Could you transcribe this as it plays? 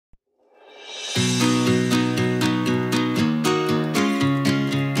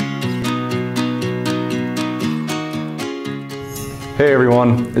Hey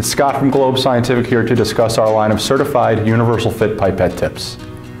everyone, it's Scott from Globe Scientific here to discuss our line of certified universal fit pipette tips.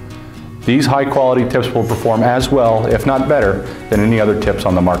 These high quality tips will perform as well, if not better, than any other tips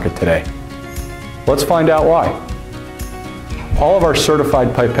on the market today. Let's find out why. All of our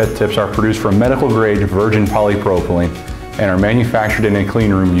certified pipette tips are produced from medical grade virgin polypropylene and are manufactured in a clean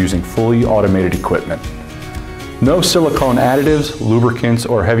room using fully automated equipment. No silicone additives, lubricants,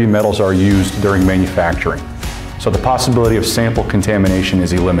 or heavy metals are used during manufacturing, so the possibility of sample contamination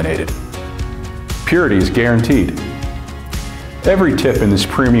is eliminated. Purity is guaranteed. Every tip in this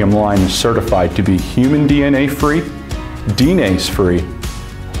premium line is certified to be human DNA free, DNase free,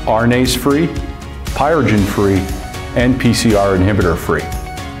 RNase free, pyrogen free, and PCR inhibitor free.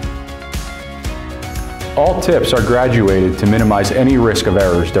 All tips are graduated to minimize any risk of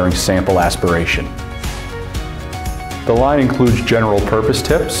errors during sample aspiration. The line includes general purpose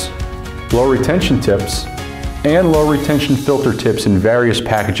tips, low retention tips, and low retention filter tips in various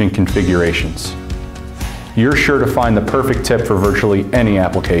packaging configurations. You're sure to find the perfect tip for virtually any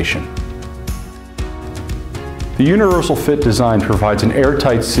application. The Universal Fit design provides an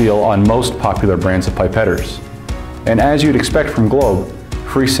airtight seal on most popular brands of pipetters. And as you'd expect from Globe,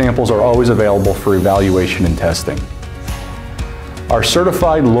 free samples are always available for evaluation and testing. Our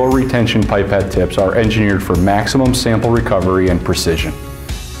certified low retention pipette tips are engineered for maximum sample recovery and precision.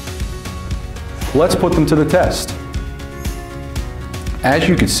 Let's put them to the test. As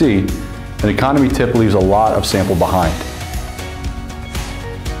you can see, an economy tip leaves a lot of sample behind.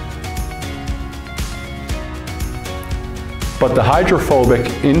 But the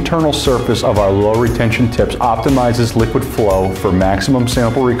hydrophobic internal surface of our low retention tips optimizes liquid flow for maximum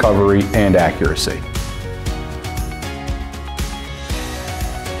sample recovery and accuracy.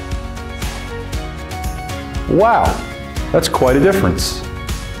 Wow, that's quite a difference.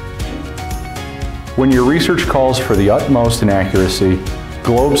 When your research calls for the utmost in accuracy,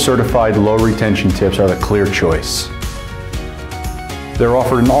 Globe certified low retention tips are the clear choice. They're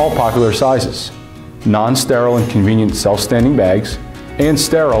offered in all popular sizes, non-sterile and convenient self-standing bags, and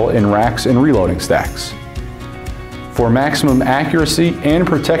sterile in racks and reloading stacks. For maximum accuracy and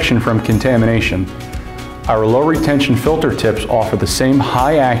protection from contamination, our low retention filter tips offer the same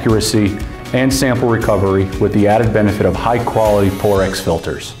high accuracy and sample recovery with the added benefit of high quality Porex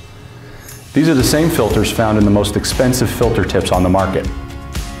filters. These are the same filters found in the most expensive filter tips on the market.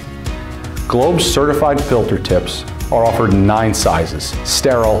 Globe's certified filter tips are offered in 9 sizes,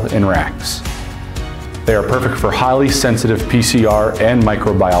 sterile in racks. They are perfect for highly sensitive PCR and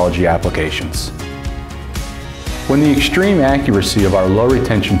microbiology applications. When the extreme accuracy of our low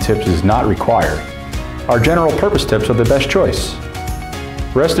retention tips is not required, our general purpose tips are the best choice.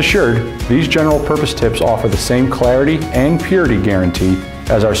 Rest assured, these general purpose tips offer the same clarity and purity guarantee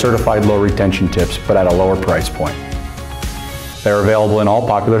as our certified low retention tips, but at a lower price point. They are available in all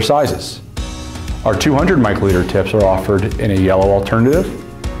popular sizes. Our 200 microliter tips are offered in a yellow alternative,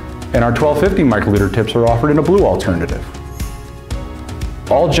 and our 1250 microliter tips are offered in a blue alternative.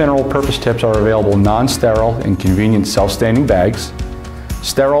 All general purpose tips are available non-sterile in convenient self-standing bags,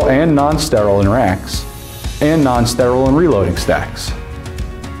 sterile and non-sterile in racks, and non-sterile in reloading stacks.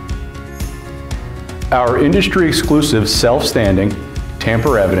 Our industry-exclusive self-standing,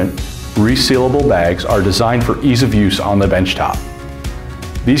 tamper-evident, resealable bags are designed for ease of use on the benchtop.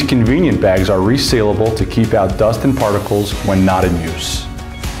 These convenient bags are resealable to keep out dust and particles when not in use.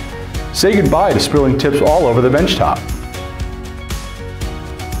 Say goodbye to spilling tips all over the benchtop.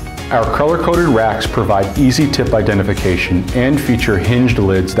 Our color-coded racks provide easy tip identification and feature hinged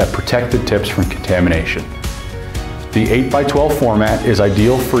lids that protect the tips from contamination. The 8x12 format is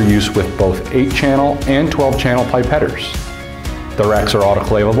ideal for use with both 8-channel and 12-channel pipetters. The racks are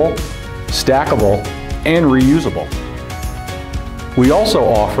autoclavable, stackable, and reusable. We also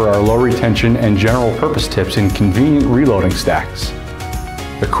offer our low retention and general purpose tips in convenient reloading stacks.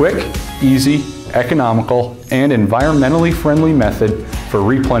 A quick, easy, economical, and environmentally friendly method for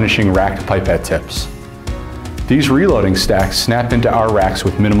replenishing racked pipette tips. These reloading stacks snap into our racks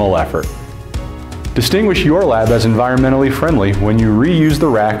with minimal effort. Distinguish your lab as environmentally friendly when you reuse the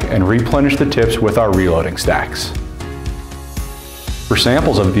rack and replenish the tips with our reloading stacks. For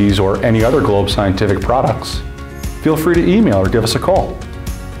samples of these or any other Globe Scientific products, feel free to email or give us a call.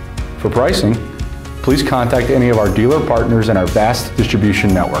 For pricing, please contact any of our dealer partners and our vast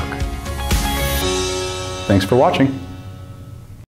distribution network. Thanks for watching.